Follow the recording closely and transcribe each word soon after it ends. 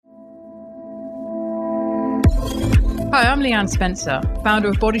Hi, I'm Leanne Spencer, founder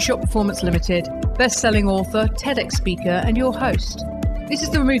of Body Shop Performance Limited, best-selling author, TEDx speaker, and your host. This is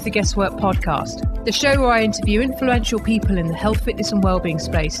the Remove the Guesswork podcast, the show where I interview influential people in the health, fitness and wellbeing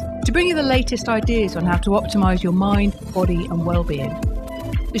space to bring you the latest ideas on how to optimize your mind, body and wellbeing.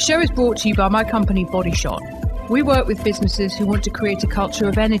 The show is brought to you by my company, Body Shot. We work with businesses who want to create a culture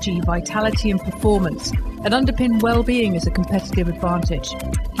of energy, vitality and performance and underpin well-being as a competitive advantage.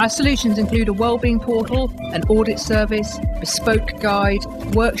 Our solutions include a wellbeing portal, an audit service, bespoke guide,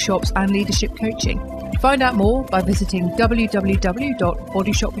 workshops and leadership coaching. Find out more by visiting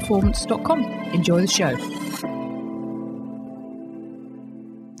www.bodyshopperformance.com. Enjoy the show.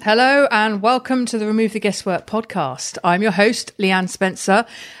 Hello and welcome to the Remove the Guesswork podcast. I'm your host, Leanne Spencer,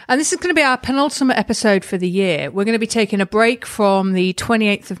 and this is going to be our penultimate episode for the year. We're going to be taking a break from the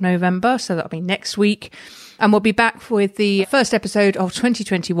 28th of November, so that'll be next week, and we'll be back with the first episode of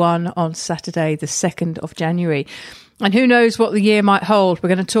 2021 on Saturday, the 2nd of January. And who knows what the year might hold. We're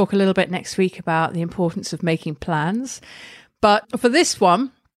going to talk a little bit next week about the importance of making plans. But for this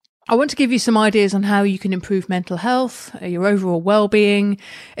one, I want to give you some ideas on how you can improve mental health, your overall well-being.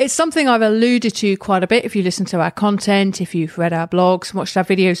 It's something I've alluded to quite a bit if you listen to our content, if you've read our blogs, watched our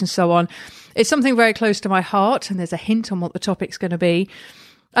videos and so on. It's something very close to my heart and there's a hint on what the topic's going to be.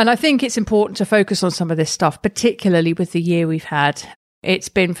 And I think it's important to focus on some of this stuff, particularly with the year we've had. It's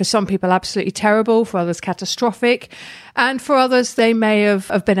been, for some people, absolutely terrible, for others, catastrophic. And for others, they may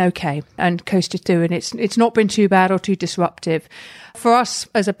have been okay and coasted through. And it's not been too bad or too disruptive. For us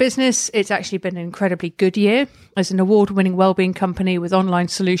as a business, it's actually been an incredibly good year. As an award-winning wellbeing company with online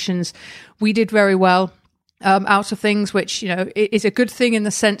solutions, we did very well out of things, which, you know, is a good thing in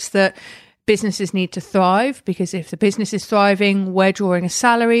the sense that businesses need to thrive, because if the business is thriving, we're drawing a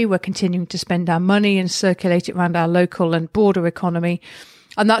salary, we're continuing to spend our money and circulate it around our local and broader economy.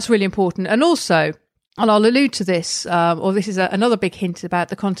 And that's really important. And also, and I'll allude to this, or this is another big hint about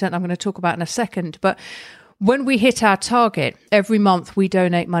the content I'm going to talk about in a second, but when we hit our target, every month we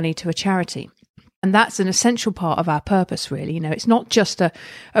donate money to a charity. And that's an essential part of our purpose, really. You know, it's not just a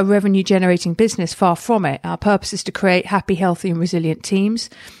revenue generating business, far from it. Our purpose is to create happy, healthy and resilient teams.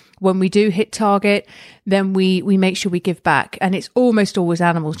 When we do hit target, then we make sure we give back. And it's almost always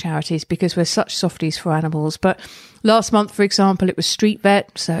animal charities because we're such softies for animals. But last month, for example, it was Street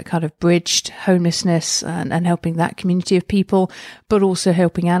Vet. So it kind of bridged homelessness and helping that community of people, but also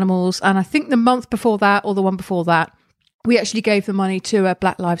helping animals. And I think the month before that, or the one before that, we actually gave the money to a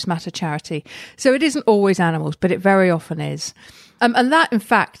Black Lives Matter charity. So it isn't always animals, but it very often is. And that, in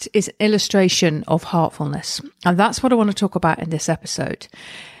fact, is an illustration of heartfulness. And that's what I want to talk about in this episode.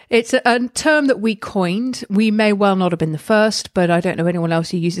 It's a term that we coined. We may well not have been the first, but I don't know anyone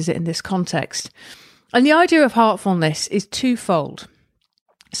else who uses it in this context. And the idea of heartfulness is twofold.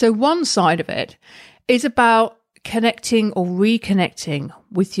 So one side of it is about connecting or reconnecting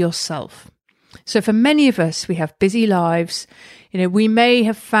with yourself. So for many of us, we have busy lives. You know, we may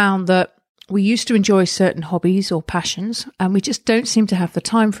have found that we used to enjoy certain hobbies or passions, and we just don't seem to have the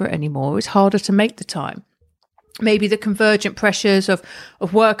time for it anymore. It's harder to make the time. Maybe the convergent pressures of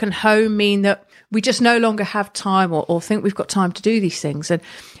work and home mean that we just no longer have time or think we've got time to do these things. And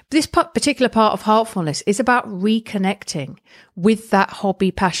this particular part of heartfulness is about reconnecting with that hobby,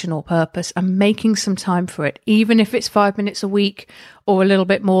 passion or purpose and making some time for it, even if it's 5 minutes a week or a little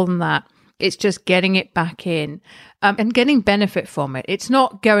bit more than that. It's just getting it back in and getting benefit from it. It's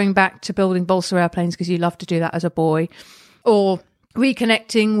not going back to building balsa airplanes because you love to do that as a boy, or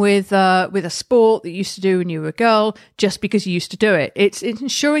reconnecting with a sport that you used to do when you were a girl just because you used to do it. It's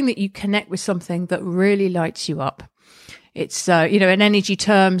ensuring that you connect with something that really lights you up. It's, in energy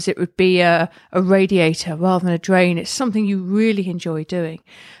terms, it would be a radiator rather than a drain. It's something you really enjoy doing.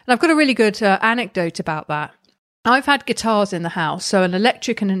 And I've got a really good anecdote about that. I've had guitars in the house, so an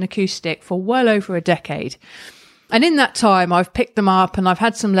electric and an acoustic, for well over a decade. And in that time, I've picked them up and I've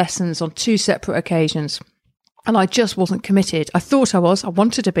had some lessons on 2 separate occasions. And I just wasn't committed. I thought I was. I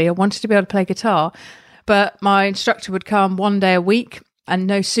wanted to be able to play guitar. But my instructor would come 1 day a week, and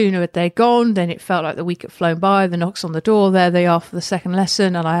no sooner had they gone than it felt like the week had flown by. The knocks on the door, there they are for the second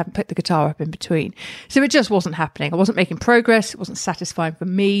lesson, and I haven't picked the guitar up in between. So it just wasn't happening. I wasn't making progress. It wasn't satisfying for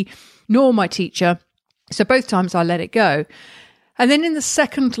me, nor my teacher. So both times I let it go. And then in the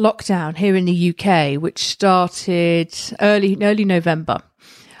second lockdown here in the UK, which started early November,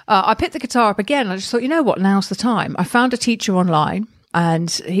 I picked the guitar up again. I just thought, you know what, now's the time. I found a teacher online,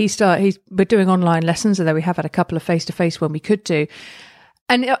 and we're doing online lessons, although we have had a couple of face-to-face when we could do.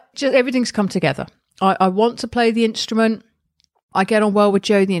 And everything's come together. I want to play the instrument. I get on well with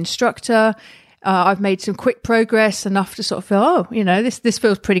Joe, the instructor. I've made some quick progress, enough to sort of feel, this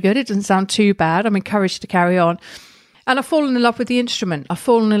feels pretty good. It doesn't sound too bad. I'm encouraged to carry on. And I've fallen in love with the instrument. I've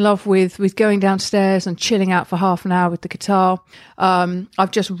fallen in love with going downstairs and chilling out for half an hour with the guitar.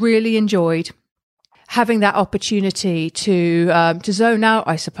 I've just really enjoyed having that opportunity to zone out,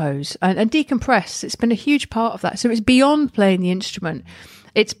 I suppose, and decompress. It's been a huge part of that. So it's beyond playing the instrument.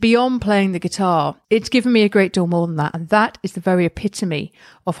 It's beyond playing the guitar. It's given me a great deal more than that. And that is the very epitome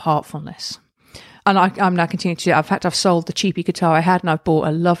of heartfulness. And I'm now continuing to do that. In fact, I've sold the cheapy guitar I had and I've bought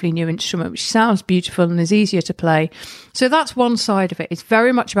a lovely new instrument, which sounds beautiful and is easier to play. So that's one side of it. It's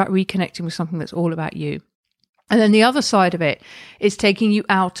very much about reconnecting with something that's all about you. And then the other side of it is taking you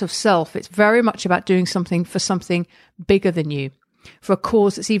out of self. It's very much about doing something for something bigger than you, for a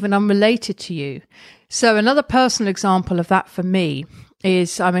cause that's even unrelated to you. So another personal example of that for me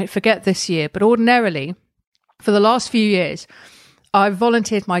is, forget this year, but ordinarily for the last few years, I've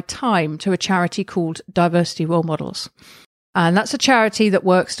volunteered my time to a charity called Diversity Role Models. And that's a charity that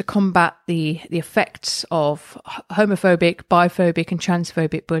works to combat the effects of homophobic, biphobic and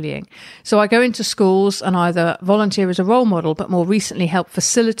transphobic bullying. So I go into schools and either volunteer as a role model, but more recently help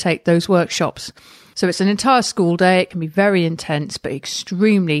facilitate those workshops. So it's an entire school day. It can be very intense, but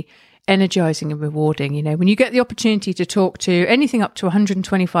extremely energizing and rewarding. You know, when you get the opportunity to talk to anything up to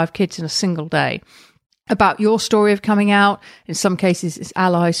 125 kids in a single day, about your story of coming out. In some cases, it's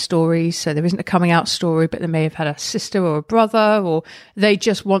allies' stories. So there isn't a coming out story, but they may have had a sister or a brother, or they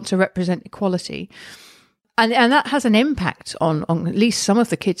just want to represent equality. And that has an impact on at least some of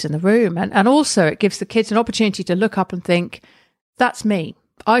the kids in the room. And also it gives the kids an opportunity to look up and think, that's me.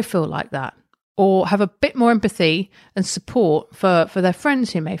 I feel like that. Or have a bit more empathy and support for their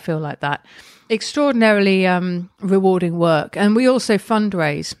friends who may feel like that. Extraordinarily rewarding work. And we also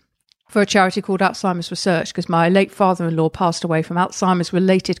fundraise for a charity called Alzheimer's Research, because my late father-in-law passed away from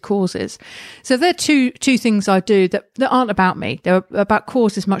Alzheimer's-related causes. So they're two things I do that aren't about me. They're about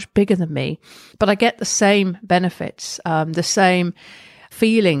causes much bigger than me, but I get the same benefits, the same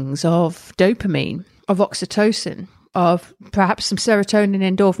feelings of dopamine, of oxytocin, of perhaps some serotonin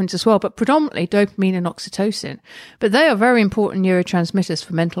and endorphins as well, but predominantly dopamine and oxytocin. But they are very important neurotransmitters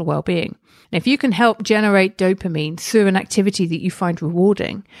for mental well-being. And if you can help generate dopamine through an activity that you find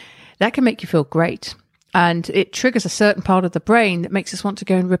rewarding, that can make you feel great. And it triggers a certain part of the brain that makes us want to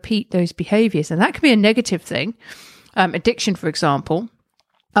go and repeat those behaviors. And that can be a negative thing, addiction, for example.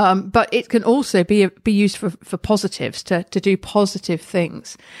 But it can also be used for positives, to do positive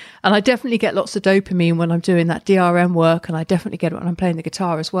things. And I definitely get lots of dopamine when I'm doing that DRM work. And I definitely get it when I'm playing the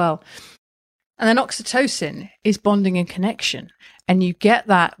guitar as well. And then oxytocin is bonding and connection. And you get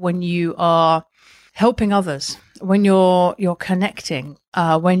that when you are helping others, when you're connecting,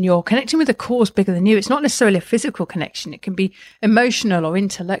 when you're connecting with a cause bigger than you. It's not necessarily a physical connection. It can be emotional or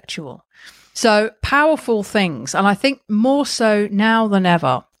intellectual. So powerful things. And I think more so now than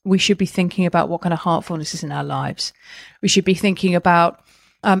ever, we should be thinking about what kind of heartfulness is in our lives. We should be thinking about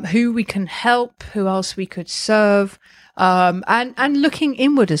who we can help, who else we could serve, and looking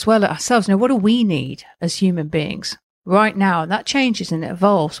inward as well at ourselves. Now, what do we need as human beings right now? And that changes and it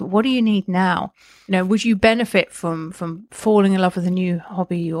evolves. But what do you need now? You know, would you benefit from falling in love with a new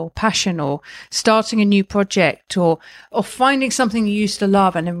hobby or passion, or starting a new project, or finding something you used to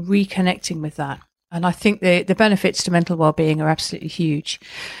love and then reconnecting with that? And I think the benefits to mental well-being are absolutely huge.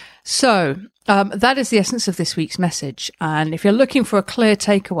 So that is the essence of this week's message. And if you're looking for a clear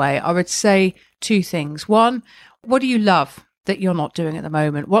takeaway, I would say two things. One, what do you love that you're not doing at the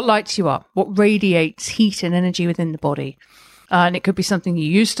moment? What lights you up? What radiates heat and energy within the body? And it could be something you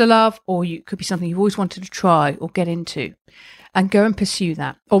used to love, or it could be something you've always wanted to try or get into. And go and pursue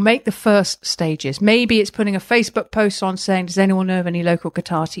that, or make the first stages. Maybe it's putting a Facebook post on saying, does anyone know of any local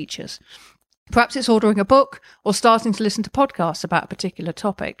guitar teachers? Perhaps it's ordering a book or starting to listen to podcasts about a particular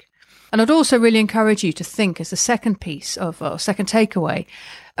topic. And I'd also really encourage you to think, as a second piece of, or second takeaway,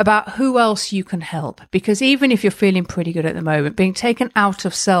 about who else you can help. Because even if you're feeling pretty good at the moment, being taken out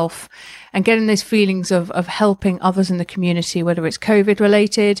of self and getting those feelings of helping others in the community, whether it's COVID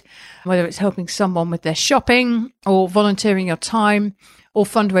related, whether it's helping someone with their shopping, or volunteering your time, or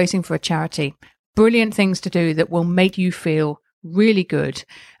fundraising for a charity, brilliant things to do that will make you feel really good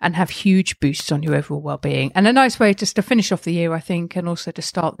and have huge boosts on your overall well-being, and a nice way just to finish off the year, I think, and also to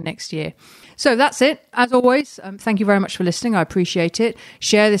start the next year. So that's it. As always, thank you very much for listening. I appreciate it.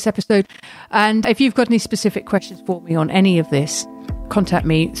 Share this episode, and if you've got any specific questions for me on any of this, contact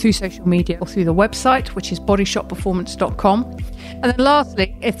me through social media or through the website, which is bodyshotperformance.com. And then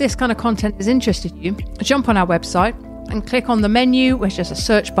lastly, if this kind of content has interested you, jump on our website, and click on the menu, which is a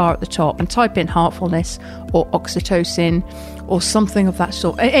search bar at the top, and type in heartfulness or oxytocin or something of that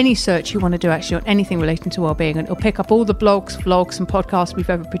sort. Any search you want to do actually on anything relating to wellbeing, and it'll pick up all the blogs, vlogs and podcasts we've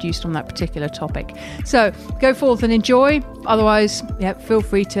ever produced on that particular topic. So go forth and enjoy. Otherwise, feel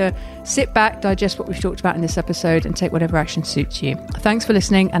free to sit back, digest what we've talked about in this episode and take whatever action suits you. Thanks for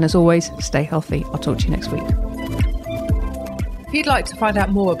listening, and as always, stay healthy. I'll talk to you next week. If you'd like to find out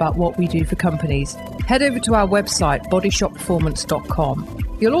more about what we do for companies, head over to our website,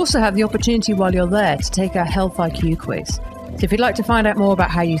 bodyshopperformance.com. You'll also have the opportunity while you're there to take our Health IQ quiz. So if you'd like to find out more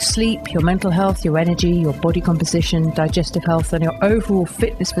about how you sleep, your mental health, your energy, your body composition, digestive health, and your overall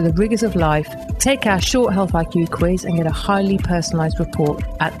fitness for the rigors of life, take our short Health IQ quiz and get a highly personalised report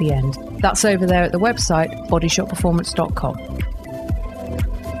at the end. That's over there at the website, bodyshopperformance.com.